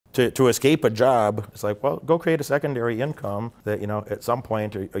to escape a job, it's like, well, go create a secondary income that, you know, at some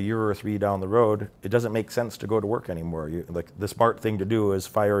point, a year or three down the road, it doesn't make sense to go to work anymore. Like, the smart thing to do is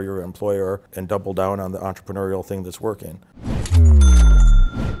fire your employer and double down on the entrepreneurial thing that's working.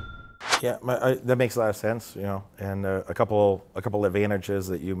 Yeah, that makes a lot of sense, you know, and a couple advantages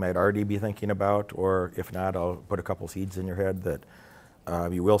that you might already be thinking about, or if not, I'll put a couple seeds in your head that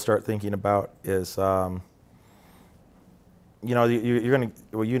you will start thinking about is, you know, you're going to,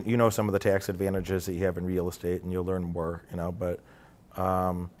 well, you know some of the tax advantages that you have in real estate, and you'll learn more, you know, but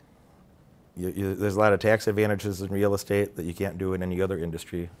there's a lot of tax advantages in real estate that you can't do in any other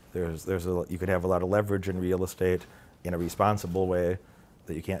industry. You could have a lot of leverage in real estate in a responsible way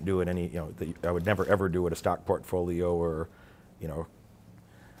that you can't do in any, you know, that I would never ever do with a stock portfolio, or, you know,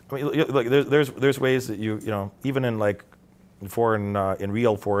 I mean, like there's ways that you know, even in like in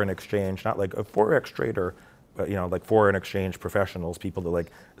real foreign exchange, not like a forex trader, but, you know, like foreign exchange professionals, people that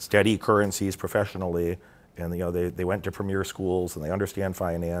like study currencies professionally, and, you know, they went to premier schools and they understand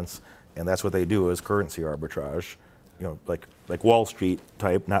finance, and that's what they do is currency arbitrage, you know, like Wall Street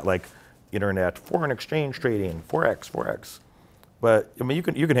type, not like internet foreign exchange trading, forex. But I mean,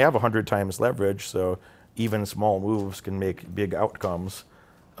 you can have 100 times leverage, so even small moves can make big outcomes.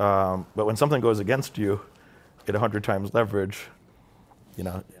 But when something goes against you at 100 times leverage, you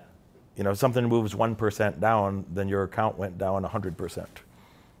know. Yeah. You know, if something moves 1% down, then your account went down 100%,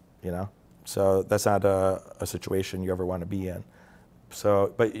 you know? So that's not a situation you ever want to be in.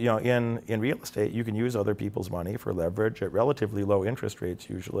 So, but, you know, in real estate, you can use other people's money for leverage at relatively low interest rates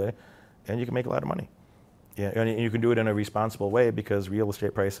usually, and you can make a lot of money. Yeah, and you can do it in a responsible way because real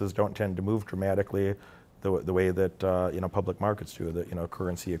estate prices don't tend to move dramatically the way that, you know, public markets do, that, you know,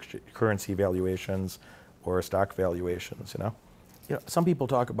 currency valuations or stock valuations, you know? You know, some people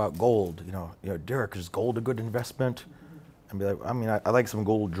talk about gold. You know, Derek, is gold a good investment? And be like, I mean, I like some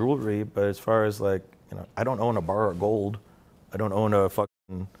gold jewelry, but as far as like, you know, I don't own a bar of gold. I don't own a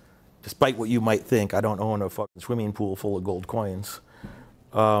fucking, despite what you might think, I don't own a fucking swimming pool full of gold coins.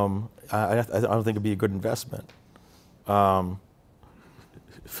 I don't think it'd be a good investment. Felt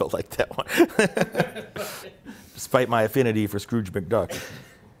like that one. Despite my affinity for Scrooge McDuck,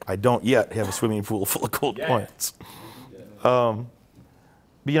 I don't yet have a swimming pool full of gold coins.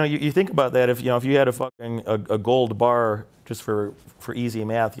 But, you know, you think about that, if you had a fucking a gold bar, just for easy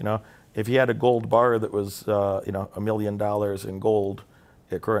math, you know, if you had a gold bar that was you know, $1 million in gold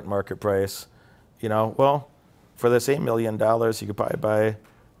at current market price, you know, well, for the same $1 million, you could probably buy,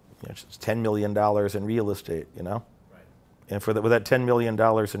 you know, $10 million in real estate, you know, right. And with that $10 million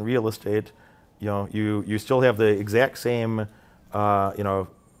in real estate, you know, you still have the exact same you know,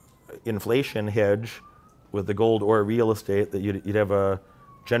 inflation hedge with the gold or real estate, that you'd have a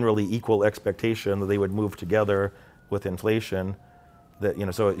generally equal expectation that they would move together with inflation. That, you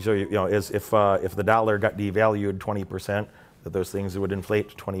know, so you know, as if the dollar got devalued 20%, that those things would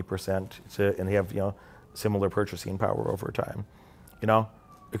inflate 20% and have, you know, similar purchasing power over time. You know,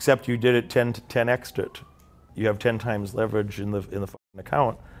 except you did it 10x'd it. You have 10 times leverage in the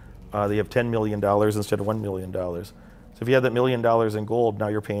account. You have $10 million instead of $1 million. So if you had that $1 million in gold, now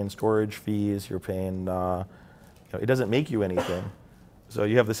you're paying storage fees. You're paying, you know, it doesn't make you anything. So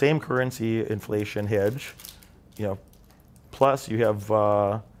you have the same currency inflation hedge, you know, plus you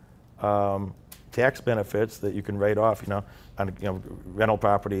have tax benefits that you can write off, you know, on, you know, rental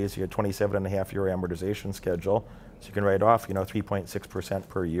properties. You have 27.5-year amortization schedule, so you can write off, you know, 3.6%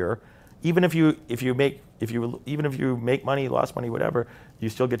 per year. Even if you make money, lost money, whatever, you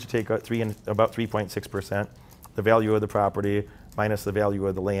still get to take about 3.6%, the value of the property minus the value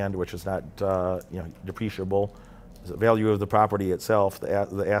of the land, which is not you know, depreciable. The value of the property itself,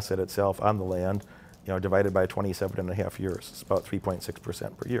 the asset itself on the land, you know, divided by 27.5 years. It's about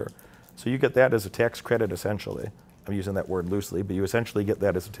 3.6% per year. So you get that as a tax credit, essentially. I'm using that word loosely, but you essentially get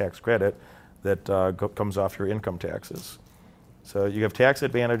that as a tax credit that comes off your income taxes. So you have tax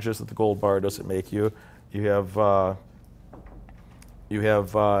advantages that the gold bar doesn't make you. You have the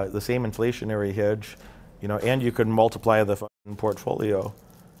same inflationary hedge, you know, and you can multiply the fucking portfolio.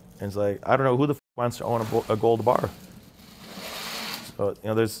 And it's like, I don't know who the wants to own a gold bar. So, you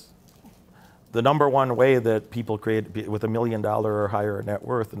know, there's the number one way that people create, with $1 million or higher net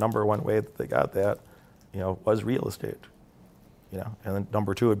worth, the number one way that they got that, you know, was real estate. You know, and then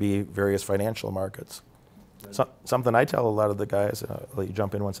number two would be various financial markets. So, something I tell a lot of the guys, I'll let you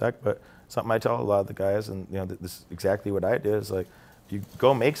jump in one sec, but something I tell a lot of the guys, and, you know, this is exactly what I did, is like, you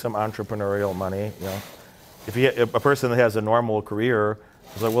go make some entrepreneurial money, you know. If a person that has a normal career,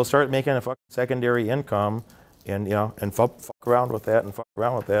 it's like, we'll start making a fucking secondary income, and, you know, and fuck around with that, and fuck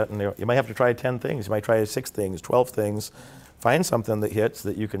around with that, and, you know, you might have to try 10 things, you might try 6 things, 12 things, find something that hits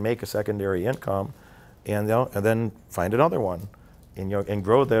that you can make a secondary income, and and then find another one, and and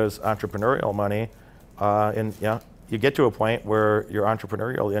grow those entrepreneurial money, and you get to a point where your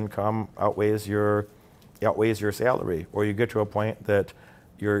entrepreneurial income outweighs your salary, or you get to a point that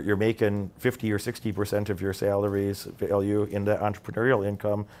you're making 50 or 60% of your salary's value in the entrepreneurial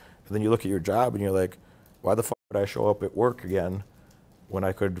income, and then you look at your job and you're like, why the fuck would I show up at work again when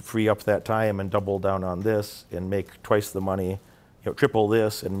I could free up that time and double down on this and make twice the money, triple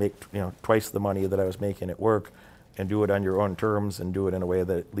this and make twice the money that I was making at work, and do it on your own terms and do it in a way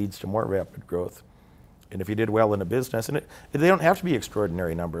that leads to more rapid growth. And if you did well in a business, and they don't have to be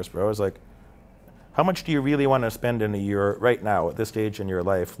extraordinary numbers, bro. It's like, how much do you really want to spend in a year right now at this stage in your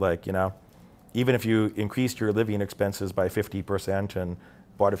life? Like, even if you increased your living expenses by 50% and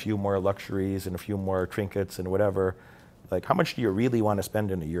bought a few more luxuries and a few more trinkets and whatever, like, how much do you really want to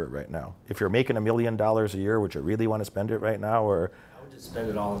spend in a year right now? If you're making $1 million a year, would you really want to spend it right now? Or I would just spend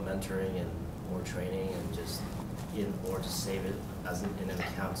it all in mentoring and more training, and just save it as in an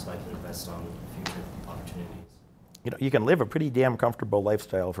account so I can invest on future opportunities. You can live a pretty damn comfortable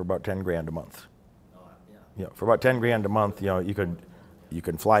lifestyle for about 10 grand a month. For about 10 grand a month, you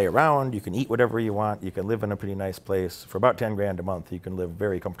can fly around, you can eat whatever you want, you can live in a pretty nice place. For about 10 grand a month, you can live a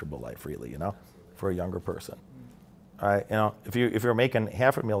very comfortable life, really, for a younger person. All right, if you're making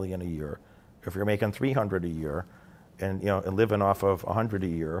 $500,000 a year, if you're making $300 a year, and and living off of $100 a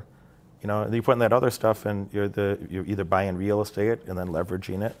year, and you put in that other stuff, and you're either buying real estate and then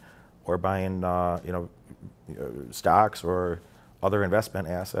leveraging it, or buying stocks or other investment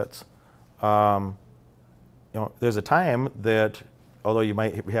assets. There's a time that, although you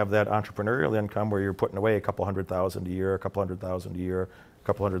might have that entrepreneurial income where you're putting away a couple $100,000 a year, a couple $100,000 a year, a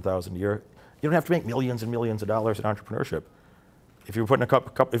couple $100,000 a year, you don't have to make millions and millions of dollars in entrepreneurship. If you're putting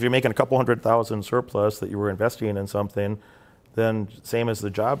if you're making a couple $100,000 surplus that you were investing in something, then same as the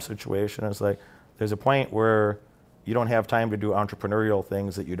job situation, it's like there's a point where you don't have time to do entrepreneurial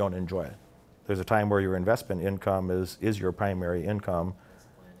things that you don't enjoy. There's a time where your investment income is your primary income.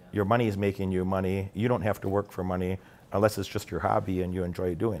 Your money is making you money. You don't have to work for money unless it's just your hobby and you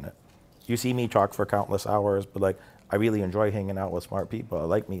enjoy doing it. You see me talk for countless hours, but like, I really enjoy hanging out with smart people. I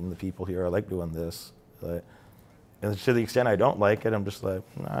like meeting the people here. I like doing this. And to the extent I don't like it, I'm just like,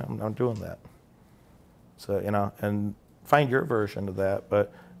 nah, I'm not doing that. So, and find your version of that.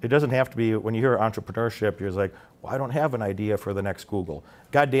 But it doesn't have to be, when you hear entrepreneurship, you're like, well, I don't have an idea for the next Google.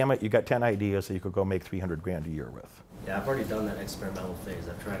 God damn it, you got 10 ideas that you could go make 300 grand a year with. Yeah, I've already done that experimental phase.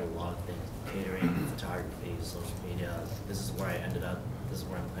 I've tried a lot of things: catering, photography, social media. This is where I ended up. This is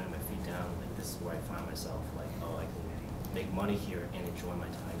where I'm planting my feet down. Like, this is where I find myself. Like, oh, I can make money here and enjoy my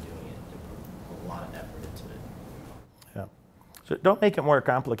time doing it, and put a lot of effort into it. Yeah. So don't make it more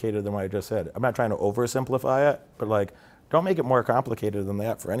complicated than what I just said. I'm not trying to oversimplify it, but like, don't make it more complicated than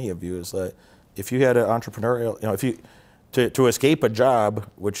that for any of you. Is like, if you had an entrepreneurial, if you to escape a job,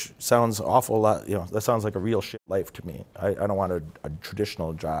 which sounds awful lot, that sounds like a real shit life to me. I don't want a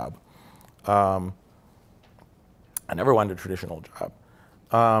traditional job. I never wanted a traditional job.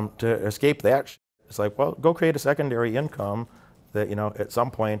 To escape that shit, it's like, well, go create a secondary income that, at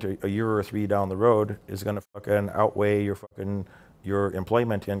some point, a year or three down the road, is going to fucking outweigh your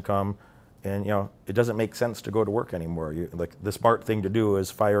employment income. And, it doesn't make sense to go to work anymore. Like, the smart thing to do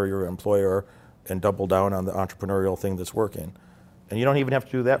is fire your employer and double down on the entrepreneurial thing that's working. And you don't even have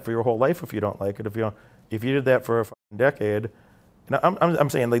to do that for your whole life if you don't like it. If you did that for a fucking decade, and I'm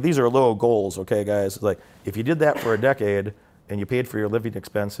saying, like, these are low goals, okay, guys? Like, if you did that for a decade and you paid for your living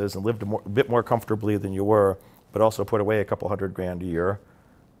expenses and lived a bit more comfortably than you were, but also put away a couple $100 grand a year,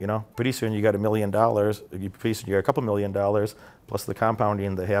 pretty soon you got $1 million. Pretty soon you got a couple $1 million plus the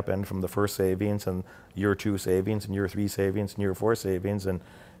compounding that happened from the first savings and year 2 savings and year 3 savings and year 4 savings. And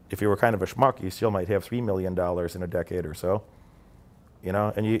if you were kind of a schmuck, you still might have $3 million in a decade or so.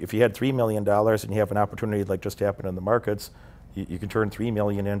 And if you had $3 million and you have an opportunity like just happened in the markets, you can turn $3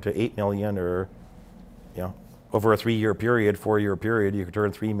 million into $8 million, or, over a 3-year period, 4-year period, you could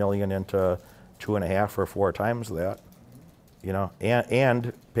turn $3 million into 2.5 or 4 times that,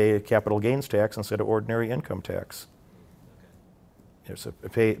 and pay capital gains tax instead of ordinary income tax. So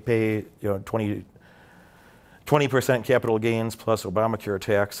pay 20% capital gains plus Obamacare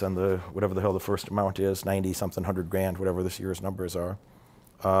tax and whatever the hell the first amount is, 90-something, 100 grand, whatever this year's numbers are.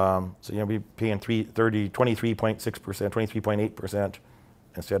 So be paying 23.6%, 23.8%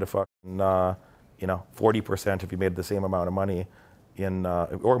 instead of fucking 40% if you made the same amount of money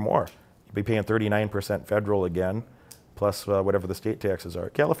or more. You'd be paying 39% federal again, plus whatever the state taxes are.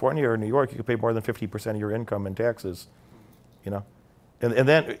 California or New York, you could pay more than 50% of your income in taxes, And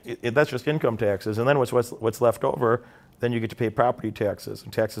then that's just income taxes. And then what's left over, then you get to pay property taxes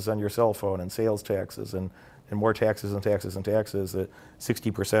and taxes on your cell phone and sales taxes and more taxes and taxes and taxes. That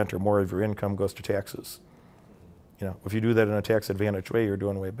 60% or more of your income goes to taxes. You know, if you do that in a tax advantage way, you're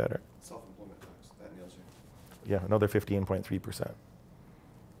doing way better. Self-employment tax, that nails you. Yeah, another 15.3%.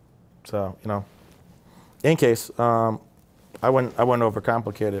 So, you know, in case, I wouldn't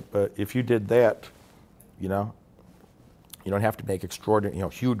overcomplicate it, but if you did that, you know, you don't have to make extraordinary, you know,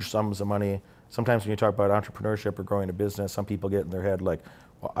 huge sums of money. Sometimes when you talk about entrepreneurship or growing a business, some people get in their head like,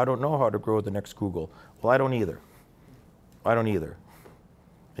 well, I don't know how to grow the next Google. Well, I don't either. I don't either.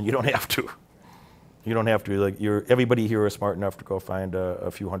 And you don't have to. You don't have to. Like, everybody here is smart enough to go find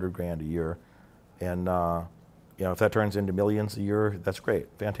a few $100,000 a year. And, you know, if that turns into millions a year, that's great.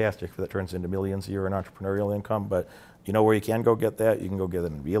 Fantastic if that turns into millions a year in entrepreneurial income. But you know where you can go get that? You can go get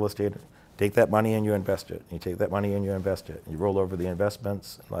it in real estate. Take that money and you invest it. And you take that money and you invest it. And you roll over the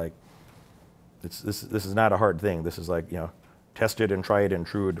investments. Like, this is not a hard thing. This is like, you know, tested and tried and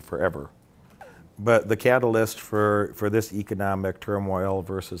true forever. But the catalyst for this economic turmoil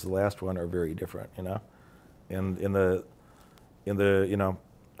versus the last one are very different, you know. And in the you know,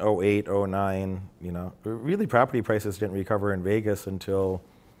 08, 09, you know, really property prices didn't recover in Vegas until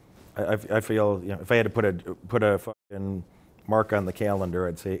I feel, you know, if I had to put a fucking mark on the calendar,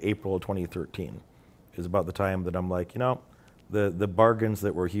 I'd say April 2013 is about the time that I'm like, you know, the bargains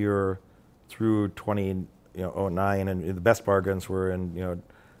that were here through 09, and the best bargains were in, you know,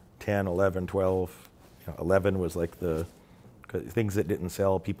 10, 11, 12. You know, 11 was like the things that didn't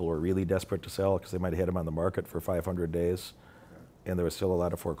sell. People were really desperate to sell because they might have had them on the market for 500 days, and there was still a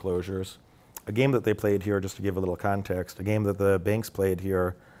lot of foreclosures. A game that they played here, just to give a little context, a game that the banks played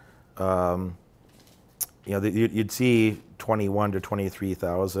here, you know, you'd see 21 to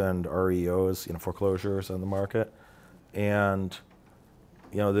 23,000 REOs, you know, foreclosures on the market, and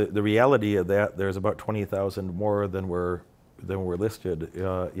you know, the reality of that, there's about 20,000 more than were listed, you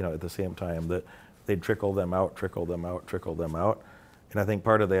know, at the same time. That they'd trickle them out, and I think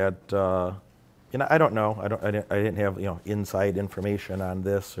part of that, you know, I don't know, I didn't have, you know, inside information on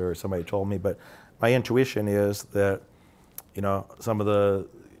this, or somebody told me, but my intuition is that, you know, some of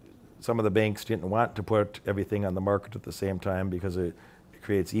the banks didn't want to put everything on the market at the same time because it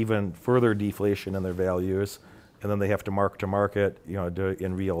creates even further deflation in their values, and then they have to mark to market, you know,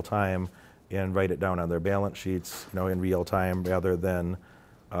 in real time and write it down on their balance sheets, you know, in real time, rather than,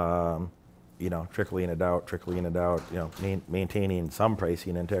 you know, trickling it out, you know, maintaining some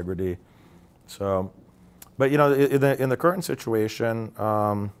pricing integrity. So, but you know, in the current situation,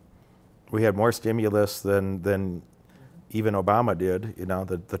 we had more stimulus than even Obama did. You know,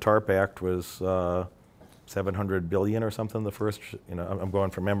 the TARP Act was $700 billion or something. The first, you know, I'm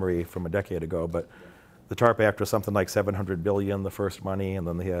going from memory from a decade ago, but the TARP Act was something like $700 billion, the first money, and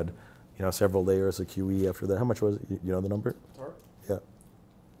then they had, you know, several layers of QE after that. How much was it? You know the number? TARP? Yeah.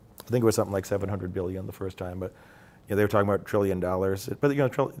 I think it was something like $700 billion the first time, but you know, they were talking about $1 trillion. But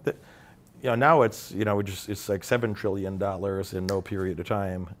you know, now it's, you know, it's like $7 trillion in no period of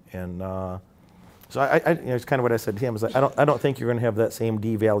time, and so I you know, it's kind of what I said to him is like, I don't think you're going to have that same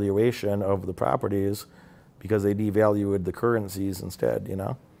devaluation of the properties because they devalued the currencies instead, you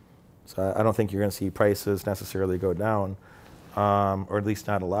know. So I don't think you're going to see prices necessarily go down, or at least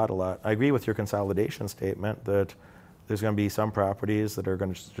not a lot. I agree with your consolidation statement that there's going to be some properties that are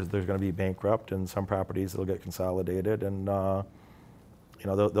going to be bankrupt, and some properties that'll get consolidated, and you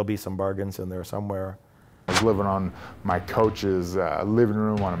know, there'll be some bargains in there somewhere. I was living on my coach's living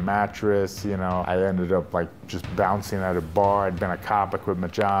room on a mattress. You know, I ended up like just bouncing at a bar. I'd been a cop. I quit my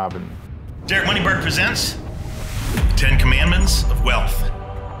job, and Derek Moneyberg presents 10 Commandments of Wealth.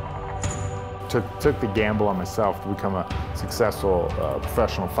 took the gamble on myself to become a successful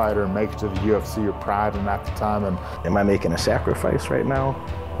professional fighter and make it to the UFC or Pride. And at the time, am I making a sacrifice right now,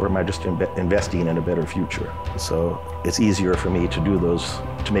 or am I just investing in a better future? So it's easier for me to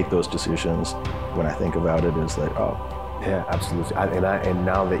make those decisions when I think about it as like, oh. Yeah, absolutely. And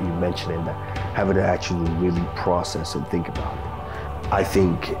now that you're mentioning that, having to actually really process and think about it, I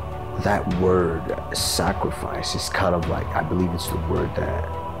think that word sacrifice is kind of like, I believe it's the word that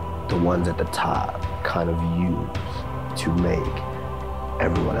the ones at the top kind of use to make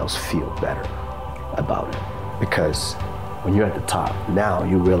everyone else feel better about it. Because when you're at the top, now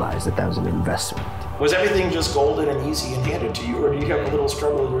you realize that was an investment. Was everything just golden and easy and handed to you, or do you have a little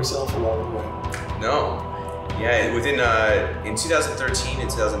struggle yourself along the way? No. Yeah, in 2013 and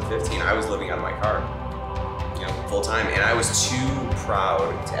 2015, I was living out of my car, you know, full time, and I was too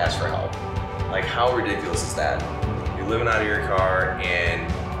proud to ask for help. Like, how ridiculous is that? You're living out of your car and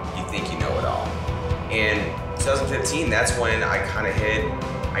you think you know it all. And 2015, that's when I kind of hit,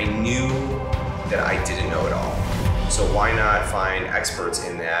 I knew that I didn't know it all. So why not find experts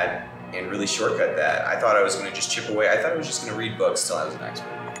in that and really shortcut that? I thought I was going to just chip away. I thought I was just going to read books till I was an expert.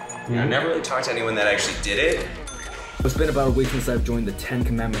 I never really talked to anyone that actually did it. It's been about a week since I've joined the 10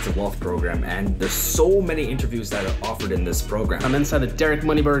 Commandments of Wealth program, and there's so many interviews that are offered in this program. I'm inside the Derek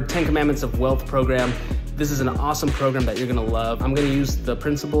Moneyberg 10 Commandments of Wealth program. This is an awesome program that you're gonna love. I'm gonna use the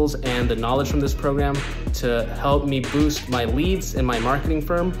principles and the knowledge from this program to help me boost my leads in my marketing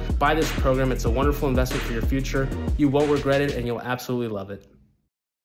firm. Buy this program, it's a wonderful investment for your future. You won't regret it and you'll absolutely love it.